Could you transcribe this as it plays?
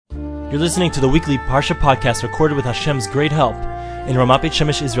You're listening to the weekly Parsha podcast recorded with Hashem's great help in Ramat Beit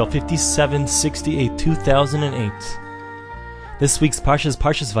Shemesh, Israel, 5768, 2008. This week's Parsha is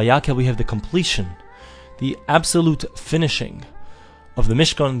Parshas Vayakhel. We have the completion, the absolute finishing of the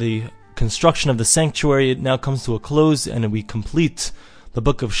Mishkan, the construction of the sanctuary. It now comes to a close, and we complete the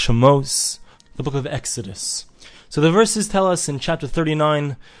book of Shemos, the book of Exodus. So the verses tell us in chapter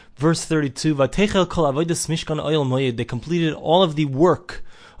 39, verse 32, Vatechel kol avodas Mishkan Oyel Moed. They completed all of the work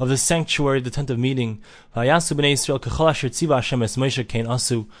of the sanctuary, the tent of meeting. Vayasu b'nei Yisrael kechol asher tziva Hashem es Moshe kein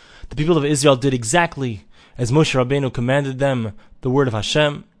asu. The people of Israel did exactly as Moshe Rabbeinu commanded them, the word of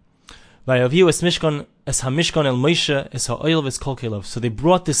Hashem. Vayaviu es Mishkan es HaMishkan el Moshe es ha'oil ves kol kelov. So they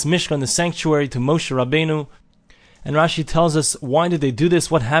brought this Mishkan, the sanctuary, to Moshe Rabbeinu. And Rashi tells us, why did they do this?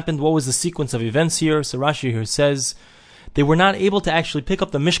 What happened? What was the sequence of events here? So Rashi here says, they were not able to actually pick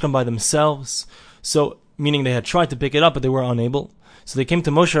up the Mishkan by themselves. So, meaning they had tried to pick it up, but they were unable. So they came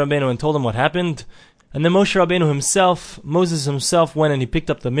to Moshe Rabbeinu and told him what happened. And then Moshe Rabbeinu himself, Moses himself, went and he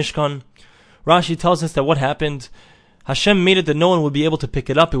picked up the Mishkan. Rashi tells us that what happened, Hashem made it that no one would be able to pick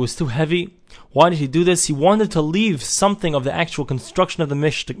it up. It was too heavy. Why did he do this? He wanted to leave something of the actual construction of the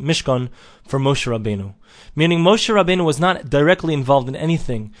Mishkan for Moshe Rabbeinu. Meaning Moshe Rabbeinu was not directly involved in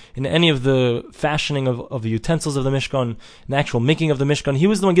anything, in any of the fashioning of the utensils of the Mishkan, in the actual making of the Mishkan. He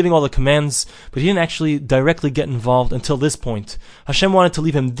was the one giving all the commands, but he didn't actually directly get involved until this point. Hashem wanted to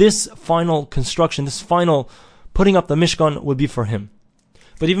leave him this final construction, this final putting up the Mishkan would be for him.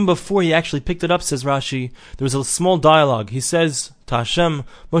 But even before he actually picked it up, says Rashi, there was a small dialogue. He says to Hashem,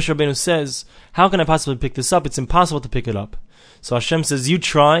 Moshe Rabbeinu says, how can I possibly pick this up? It's impossible to pick it up. So Hashem says, you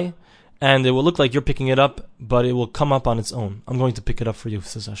try, and it will look like you're picking it up, but it will come up on its own. I'm going to pick it up for you,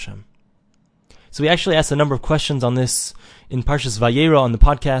 says Hashem. So we actually asked a number of questions on this in Parshas Vayera on the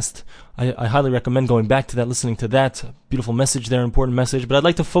podcast. I highly recommend going back to that, listening to that. Beautiful message there, important message. But I'd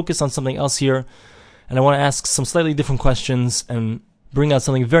like to focus on something else here, and I want to ask some slightly different questions and bring out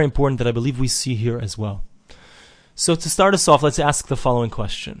something very important that I believe we see here as well. So to start us off, let's ask the following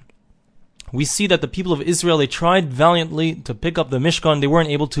question. We see that the people of Israel, they tried valiantly to pick up the Mishkan. They weren't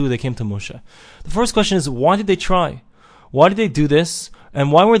able to. They came to Moshe. The first question is, why did they try? Why did they do this?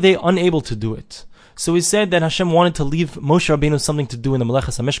 And why were they unable to do it? So we said that Hashem wanted to leave Moshe Rabbeinu something to do in the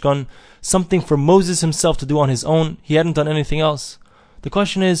Melechas HaMishkan, something for Moses himself to do on his own. He hadn't done anything else. The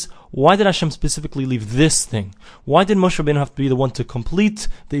question is, why did Hashem specifically leave this thing? Why did Moshe Rabbeinu have to be the one to complete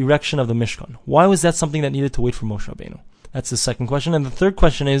the erection of the Mishkan? Why was that something that needed to wait for Moshe Rabbeinu? That's the second question. And the third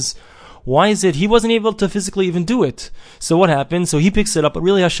question is, why is it he wasn't able to physically even do it? So what happened? So he picks it up, but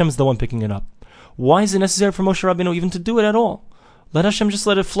really Hashem's the one picking it up. Why is it necessary for Moshe Rabbeinu even to do it at all? Let Hashem just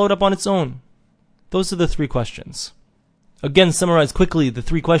let it float up on its own. Those are the three questions. Again, summarize quickly the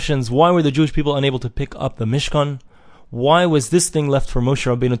three questions. Why were the Jewish people unable to pick up the Mishkan? Why was this thing left for Moshe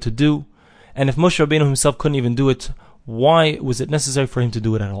Rabbeinu to do? And if Moshe Rabbeinu himself couldn't even do it, why was it necessary for him to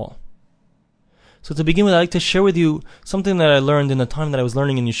do it at all? So to begin with, I'd like to share with you something that I learned in the time that I was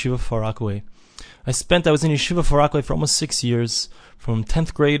learning in Yeshiva Far Rockaway. I was in Yeshiva Far Rockaway for almost 6 years, from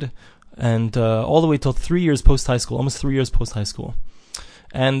 10th grade and all the way till 3 years post-high school, almost 3 years post-high school.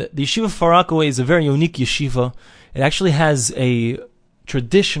 And the Yeshiva Far Rockaway is a very unique yeshiva. It actually has a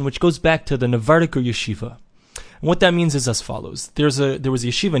tradition which goes back to the Nevardiker Yeshiva. And what that means is as follows. There was a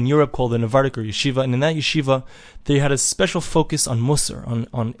yeshiva in Europe called the Nevardiker Yeshiva, and in that yeshiva, they had a special focus on Musar,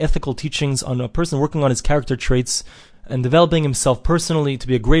 on ethical teachings, on a person working on his character traits, and developing himself personally to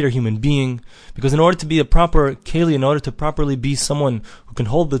be a greater human being. Because in order to be a proper Keli, in order to properly be someone who can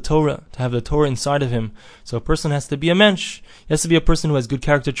hold the Torah, to have the Torah inside of him, so a person has to be a mensch. He has to be a person who has good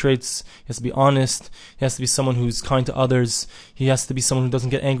character traits. He has to be honest. He has to be someone who's kind to others. He has to be someone who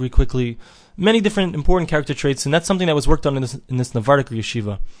doesn't get angry quickly. Many different important character traits, and that's something that was worked on in this Nevardiker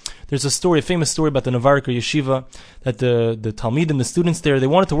Yeshiva. There's a famous story about the Nevardiker Yeshiva, that the Talmidim, the students there, they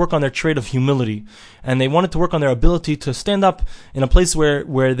wanted to work on their trait of humility, and they wanted to work on their ability to stand up in a place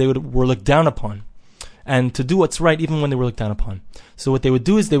where they were looked down upon, and to do what's right even when they were looked down upon. So what they would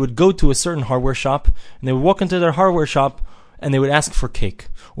do is they would go to a certain hardware shop, and they would walk into their hardware shop, and they would ask for cake.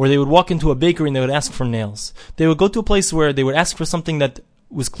 Or they would walk into a bakery and they would ask for nails. They would go to a place where they would ask for something that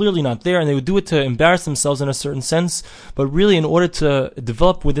was clearly not there, and they would do it to embarrass themselves in a certain sense, but really in order to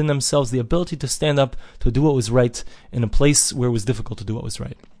develop within themselves the ability to stand up to do what was right in a place where it was difficult to do what was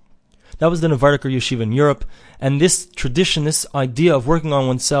right. That was the Nevardiker Yeshiva in Europe, and this tradition, this idea of working on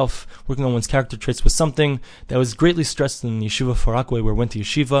oneself, working on one's character traits, was something that was greatly stressed in Yeshiva Far Rockaway, where I went to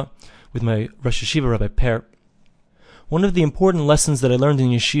Yeshiva with my Rosh Yeshiva, Rabbi Per. One of the important lessons that I learned in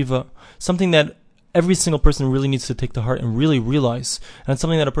Yeshiva, something that every single person really needs to take to heart and really realize, and it's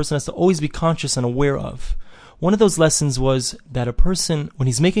something that a person has to always be conscious and aware of, One of those lessons was that a person, when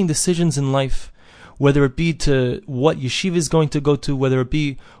he's making decisions in life, whether it be to what yeshiva is going to go to, whether it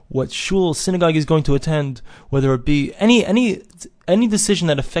be what shul, synagogue is going to attend, whether it be any decision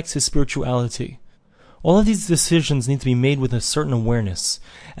that affects his spirituality, all of these decisions need to be made with a certain awareness,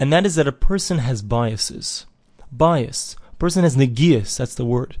 and that is that a person has biases. Bias. A person has negiyas, that's the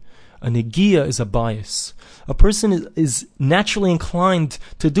word. A negiya is a bias. A person is naturally inclined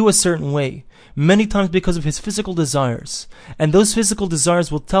to do a certain way, many times because of his physical desires. And those physical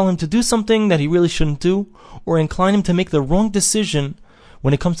desires will tell him to do something that he really shouldn't do, or incline him to make the wrong decision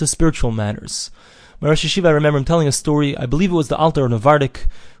when it comes to spiritual matters. My Rosh Yeshiva, I remember him telling a story, I believe it was the Alter of Navardik,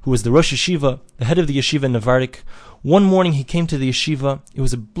 who was the Rosh Yeshiva, the head of the yeshiva in Navardik. One morning he came to the yeshiva. It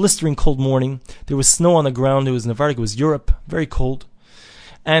was a blistering cold morning. There was snow on the ground. It was Navardik, it was Europe, very cold.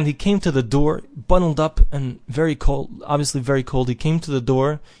 And he came to the door, bundled up and very cold, obviously very cold. He came to the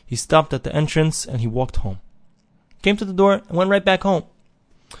door, he stopped at the entrance, and he walked home. Came to the door and went right back home.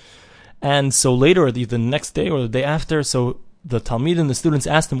 And so later, the next day or the day after, so the Talmid and the students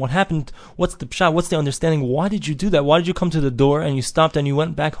asked him, what happened? What's the pshat? What's the understanding? Why did you do that? Why did you come to the door and you stopped and you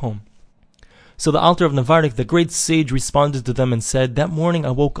went back home? So the Alter of Navardik, the great sage, responded to them and said, that morning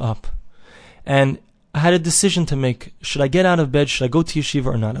I woke up and I had a decision to make. Should I get out of bed? Should I go to yeshiva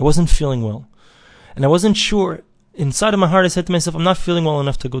or not? I wasn't feeling well. And I wasn't sure. Inside of my heart, I said to myself, I'm not feeling well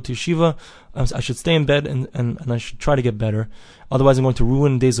enough to go to yeshiva. I should stay in bed and I should try to get better. Otherwise, I'm going to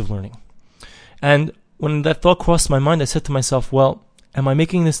ruin days of learning. And when that thought crossed my mind, I said to myself, well, am I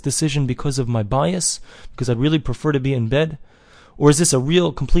making this decision because of my bias? Because I'd really prefer to be in bed? Or is this a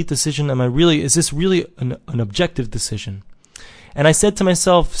real, complete decision? Is this really an objective decision? And I said to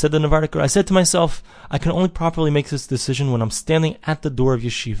myself, said the Navardiker, I said to myself, I can only properly make this decision when I'm standing at the door of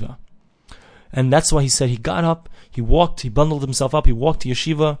yeshiva. And that's why he said he got up, he walked, he bundled himself up, he walked to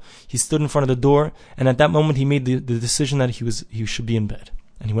yeshiva, he stood in front of the door, and at that moment he made the decision that he should be in bed.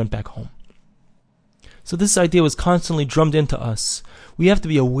 And he went back home. So this idea was constantly drummed into us. We have to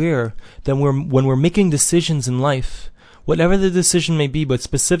be aware that when we're making decisions in life, whatever the decision may be, but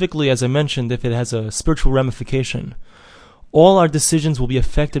specifically, as I mentioned, if it has a spiritual ramification, all our decisions will be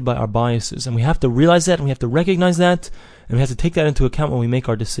affected by our biases. And we have to realize that, and we have to recognize that, and we have to take that into account when we make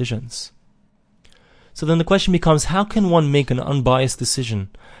our decisions. So then the question becomes, how can one make an unbiased decision?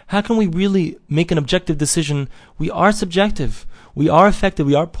 How can we really make an objective decision? We are subjective. We are affected.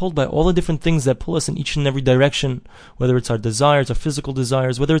 We are pulled by all the different things that pull us in each and every direction, whether it's our desires, our physical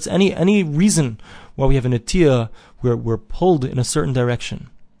desires, whether it's any reason why we have an atiyah, where we're pulled in a certain direction.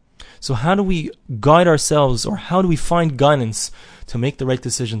 So how do we guide ourselves, or how do we find guidance to make the right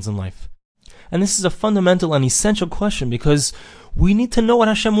decisions in life? And this is a fundamental and essential question, because we need to know what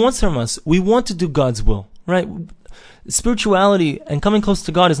Hashem wants from us. We want to do God's will, right? Spirituality and coming close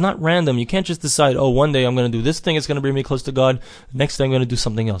to God is not random. You can't just decide, one day I'm going to do this thing, it's going to bring me close to God. Next day I'm going to do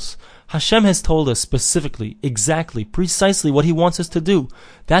something else. Hashem has told us specifically, exactly, precisely what He wants us to do.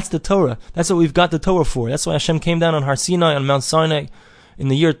 That's the Torah. That's what we've got the Torah for. That's why Hashem came down on Har Sinai, on Mount Sinai, in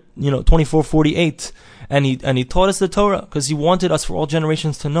the year 2448, and he taught us the Torah because He wanted us for all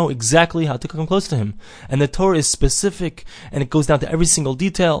generations to know exactly how to come close to Him. And the Torah is specific, and it goes down to every single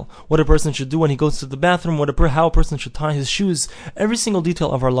detail: what a person should do when he goes to the bathroom, how a person should tie his shoes, every single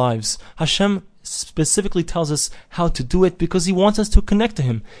detail of our lives. Hashem specifically tells us how to do it because He wants us to connect to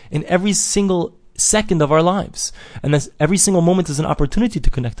Him in every single second of our lives, and that's every single moment is an opportunity to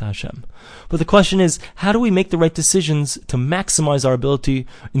connect to Hashem. But the question is, how do we make the right decisions to maximize our ability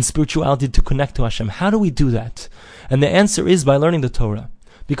in spirituality to connect to Hashem? How do we do that? And the answer is by learning the Torah.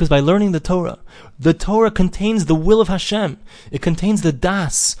 Because by learning the Torah contains the will of Hashem. It contains the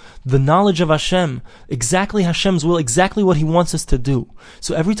das, the knowledge of Hashem, exactly Hashem's will, exactly what He wants us to do.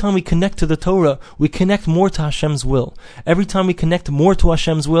 So every time we connect to the Torah, we connect more to Hashem's will. Every time we connect more to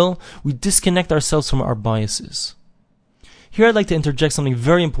Hashem's will, we disconnect ourselves from our biases. Here I'd like to interject something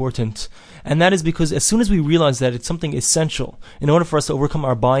very important, and that is because as soon as we realize that it's something essential in order for us to overcome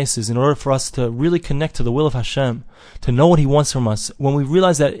our biases, in order for us to really connect to the will of Hashem, to know what He wants from us, when we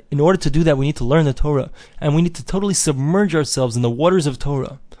realize that in order to do that we need to learn the Torah, and we need to totally submerge ourselves in the waters of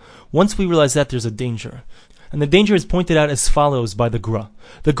Torah, once we realize that, there's a danger. And the danger is pointed out as follows by the Gra.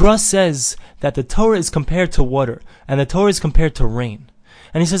 The Gra says that the Torah is compared to water, and the Torah is compared to rain.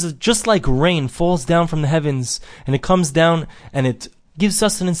 And he says that just like rain falls down from the heavens, and it comes down and it gives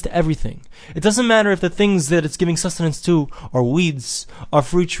sustenance to everything. It doesn't matter if the things that it's giving sustenance to are weeds, are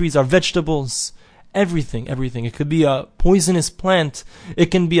fruit trees, are vegetables, everything. It could be a poisonous plant,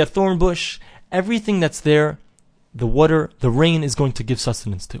 it can be a thorn bush. Everything that's there, the water, the rain is going to give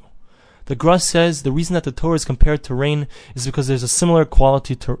sustenance to. The Gra says the reason that the Torah is compared to rain is because there's a similar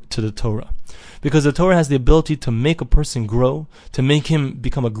quality to the Torah. Because the Torah has the ability to make a person grow, to make him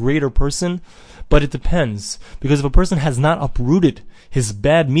become a greater person, but it depends. Because if a person has not uprooted his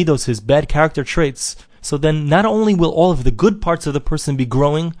bad midos, his bad character traits, so then not only will all of the good parts of the person be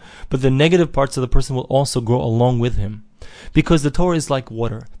growing, but the negative parts of the person will also grow along with him. Because the Torah is like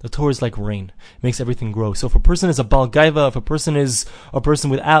water. The Torah is like rain. It makes everything grow. So if a person is a Baal Gaiva, if a person is a person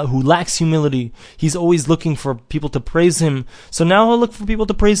who lacks humility, he's always looking for people to praise him. So now he'll look for people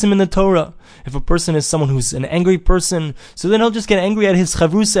to praise him in the Torah. If a person is someone who's an angry person, so then he'll just get angry at his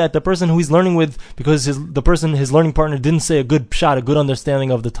chavrusa, at the person who he's learning with, because his learning partner didn't say a good pshat, a good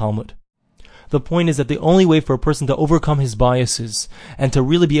understanding of the Talmud. The point is that the only way for a person to overcome his biases and to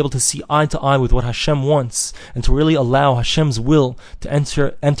really be able to see eye to eye with what Hashem wants and to really allow Hashem's will to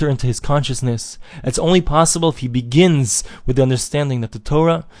enter into his consciousness, it's only possible if he begins with the understanding that the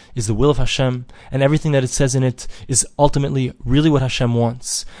Torah is the will of Hashem and everything that it says in it is ultimately really what Hashem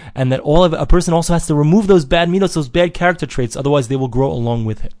wants. And that a person also has to remove those bad midos, those bad character traits, otherwise they will grow along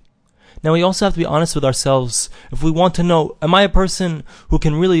with it. Now we also have to be honest with ourselves. If we want to know, am I a person who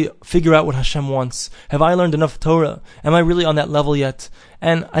can really figure out what Hashem wants? Have I learned enough Torah? Am I really on that level yet?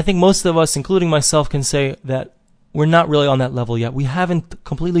 And I think most of us, including myself, can say that we're not really on that level yet. We haven't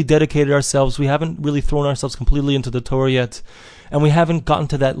completely dedicated ourselves. We haven't really thrown ourselves completely into the Torah yet. And we haven't gotten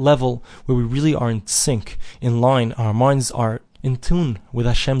to that level where we really are in sync, in line. Our minds are in tune with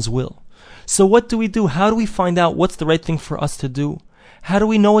Hashem's will. So what do we do? How do we find out what's the right thing for us to do? How do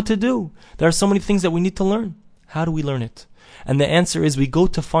we know what to do? There are so many things that we need to learn. How do we learn it? And the answer is we go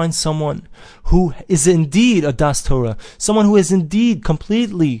to find someone who is indeed a Das Torah, someone who has indeed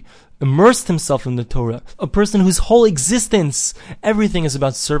completely immersed himself in the Torah, a person whose whole existence, everything is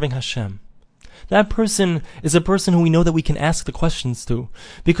about serving Hashem. That person is a person who we know that we can ask the questions to.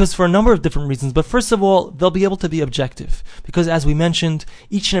 Because for a number of different reasons. But first of all, they'll be able to be objective. Because as we mentioned,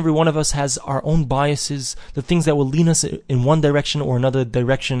 each and every one of us has our own biases, the things that will lean us in one direction or another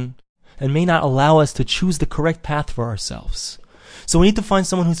direction, and may not allow us to choose the correct path for ourselves. So we need to find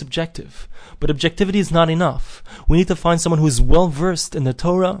someone who's objective. But objectivity is not enough. We need to find someone who is well-versed in the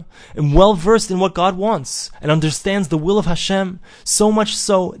Torah and well-versed in what God wants and understands the will of Hashem, so much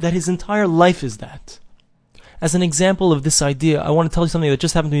so that his entire life is that. As an example of this idea, I want to tell you something that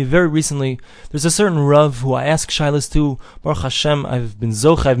just happened to me very recently. There's a certain Rav who I asked Shilas to. Baruch Hashem, I've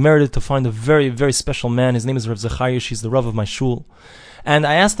merited to find a very, very special man. His name is Rav Zachariah. He's the Rav of my shul. And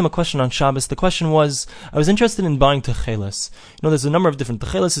I asked him a question on Shabbos. The question was, I was interested in buying techeles. You know, there's a number of different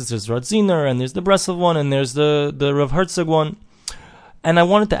techeleses. There's Radziner, and there's the Breslov one, and there's the Rav Herzog one. And I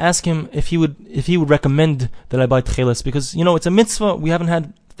wanted to ask him if he would recommend that I buy techeles, because, you know, it's a mitzvah. We haven't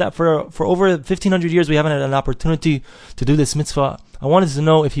had that for over 1,500 years. We haven't had an opportunity to do this mitzvah. I wanted to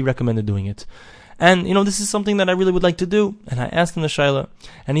know if he recommended doing it. And, you know, this is something that I really would like to do. And I asked him the Shaila,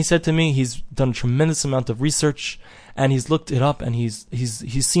 and he said to me he's done a tremendous amount of research, and he's looked it up, and he's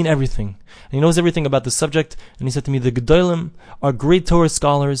seen everything. And he knows everything about the subject. And he said to me, the Gedolim are great Torah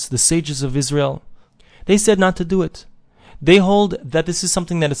scholars, the sages of Israel. They said not to do it. They hold that this is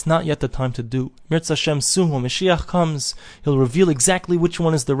something that it's not yet the time to do. Mirz Hashem Suhu, Mashiach comes, he'll reveal exactly which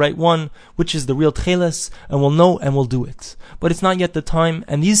one is the right one, which is the real Tcheles, and we'll know and we'll do it. But it's not yet the time,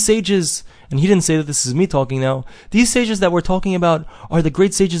 and these sages, and he didn't say that this is me talking now, these sages that we're talking about are the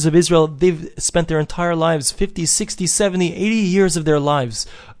great sages of Israel. They've spent their entire lives, 50, 60, 70, 80 years of their lives,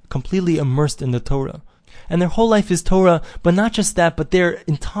 completely immersed in the Torah. And their whole life is Torah, but not just that, but their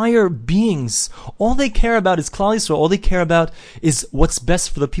entire beings. All they care about is Klal Yisrael. All they care about is what's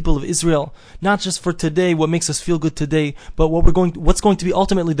best for the people of Israel. Not just for today, what makes us feel good today, but what's going to be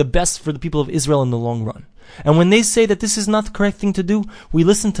ultimately the best for the people of Israel in the long run. And when they say that this is not the correct thing to do, we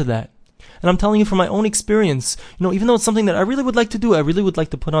listen to that. And I'm telling you from my own experience, you know, even though it's something that I really would like to do, I really would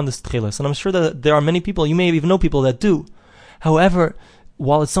like to put on this tcheles. And I'm sure that there are many people, you may even know people that do. However,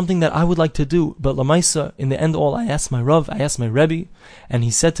 while it's something that I would like to do, but Lamaisa, in the end all, I asked my Rav, I asked my Rebbe, and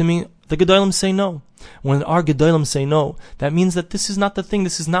he said to me, the Gedolim say no. When our Gedolim say no, that means that this is not the thing,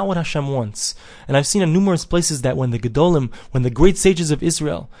 this is not what Hashem wants. And I've seen in numerous places that when the Gedolim, when the great sages of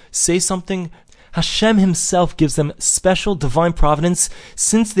Israel say something, Hashem himself gives them special divine providence.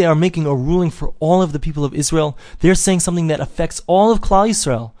 Since they are making a ruling for all of the people of Israel, they're saying something that affects all of Klal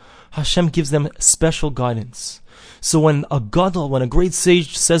Yisrael. Hashem gives them special guidance. So when a gadol, when a great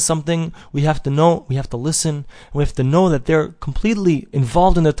sage says something, we have to know, we have to listen, we have to know that they're completely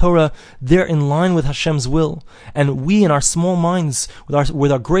involved in the Torah, they're in line with Hashem's will. And we in our small minds,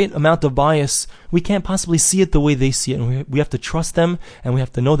 with our great amount of bias, we can't possibly see it the way they see it. And we have to trust them, and we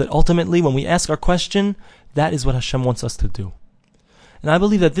have to know that ultimately when we ask our question, that is what Hashem wants us to do. And I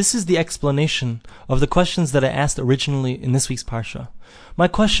believe that this is the explanation of the questions that I asked originally in this week's Parsha. My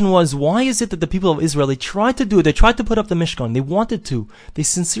question was, why is it that the people of Israel, they tried to do it, they tried to put up the Mishkan, they wanted to, they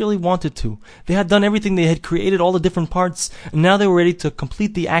sincerely wanted to. They had done everything, they had created all the different parts, and now they were ready to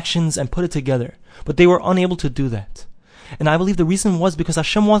complete the actions and put it together. But they were unable to do that. And I believe the reason was because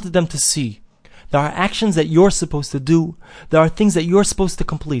Hashem wanted them to see there are actions that you're supposed to do. There are things that you're supposed to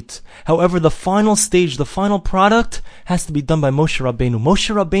complete. However, the final stage, the final product has to be done by Moshe Rabbeinu.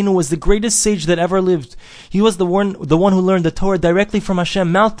 Moshe Rabbeinu was the greatest sage that ever lived. He was the one who learned the Torah directly from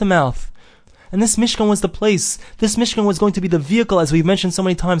Hashem, mouth to mouth. And this Mishkan was the place. This Mishkan was going to be the vehicle, as we've mentioned so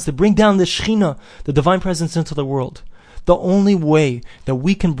many times, to bring down the Shekhinah, the divine presence, into the world. The only way that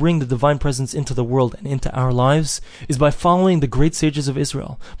we can bring the divine presence into the world and into our lives is by following the great sages of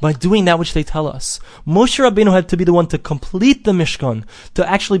Israel, by doing that which they tell us. Moshe Rabbeinu had to be the one to complete the Mishkan, to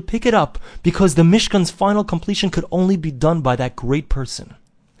actually pick it up, because the Mishkan's final completion could only be done by that great person.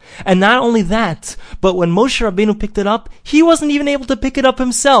 And not only that, but when Moshe Rabbeinu picked it up, he wasn't even able to pick it up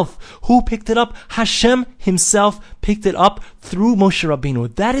himself. Who picked it up? Hashem himself picked it up through Moshe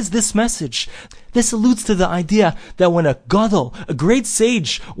Rabbeinu. That is this message. This alludes to the idea that when a gadol, a great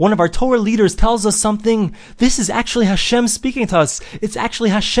sage, one of our Torah leaders tells us something, this is actually Hashem speaking to us. It's actually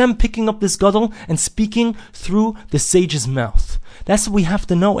Hashem picking up this gadol and speaking through the sage's mouth. That's what we have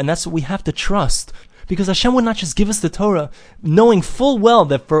to know, and that's what we have to trust. Because Hashem would not just give us the Torah, knowing full well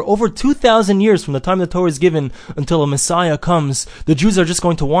that for over 2,000 years from the time the Torah is given until a Messiah comes, the Jews are just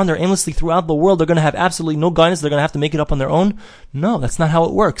going to wander aimlessly throughout the world. They're going to have absolutely no guidance. They're going to have to make it up on their own. No, that's not how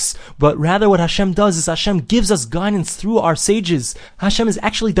it works. But rather what Hashem does is Hashem gives us guidance through our sages. Hashem is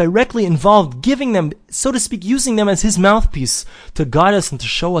actually directly involved, giving them, so to speak, using them as His mouthpiece to guide us and to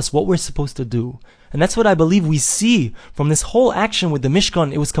show us what we're supposed to do. And that's what I believe we see from this whole action with the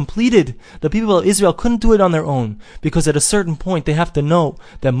Mishkan. It was completed. The people of Israel couldn't do it on their own, because at a certain point they have to know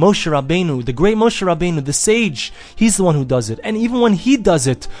that Moshe Rabbeinu, the great Moshe Rabbeinu, the sage, he's the one who does it. And even when he does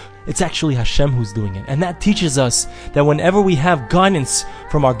it, it's actually Hashem who's doing it. And that teaches us that whenever we have guidance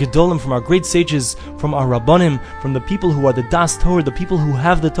from our Gedolim, from our great sages, from our Rabbanim, from the people who are the Das Torah, the people who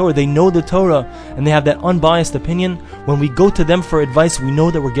have the Torah, they know the Torah, and they have that unbiased opinion, when we go to them for advice, we know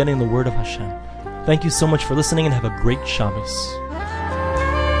that we're getting the word of Hashem. Thank you so much for listening, and have a great Shabbos.